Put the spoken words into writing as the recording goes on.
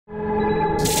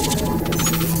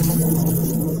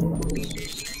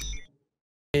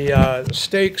the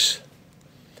stakes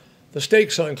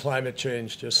on climate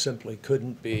change just simply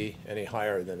couldn't be any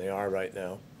higher than they are right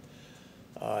now.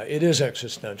 It is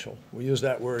existential. We use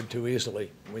that word too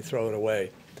easily, and we throw it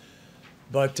away.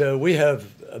 But we have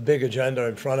a big agenda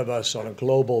in front of us on a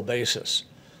global basis.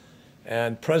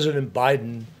 And President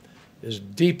Biden is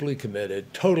deeply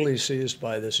committed, totally seized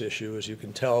by this issue, as you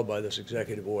can tell by this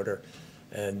executive order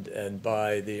and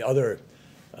by the other,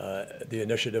 the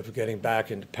initiative of getting back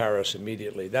into Paris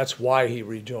immediately. That's why he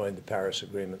rejoined the Paris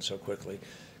Agreement so quickly,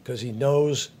 because he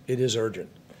knows it is urgent.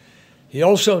 He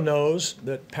also knows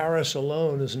that Paris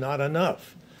alone is not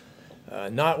enough,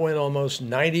 not when almost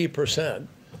 90%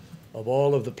 of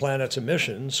all of the planet's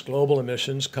emissions, global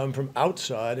emissions, come from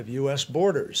outside of U.S.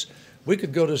 borders. We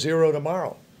could go to zero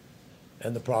tomorrow,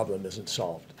 and the problem isn't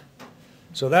solved.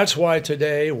 So that's why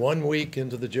today, 1 week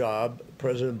into the job,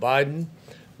 President Biden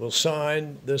will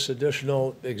sign this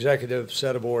additional executive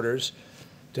set of orders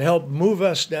to help move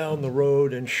us down the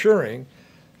road, ensuring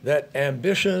that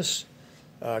ambitious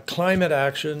climate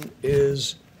action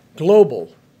is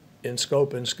global in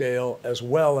scope and scale, as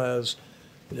well as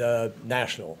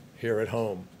national here at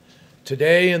home.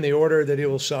 Today, in the order that he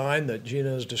will sign, that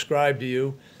Gina has described to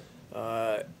you,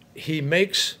 he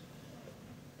makes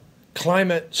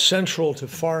climate central to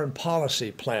foreign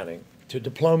policy planning, to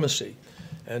diplomacy,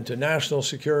 and to national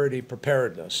security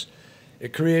preparedness.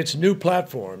 It creates new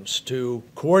platforms to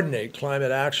coordinate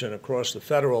climate action across the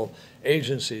federal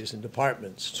agencies and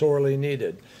departments, sorely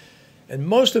needed. And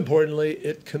most importantly,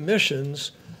 it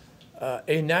commissions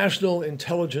a national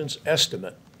intelligence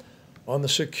estimate on the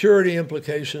security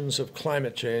implications of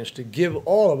climate change to give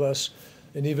all of us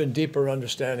an even deeper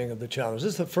understanding of the challenge.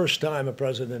 This is the first time a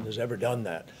president has ever done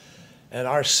that. And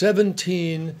our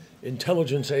 17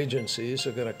 intelligence agencies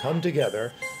are going to come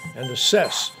together and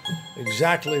assess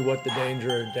exactly what the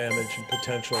danger, damage, and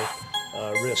potential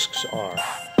risks are.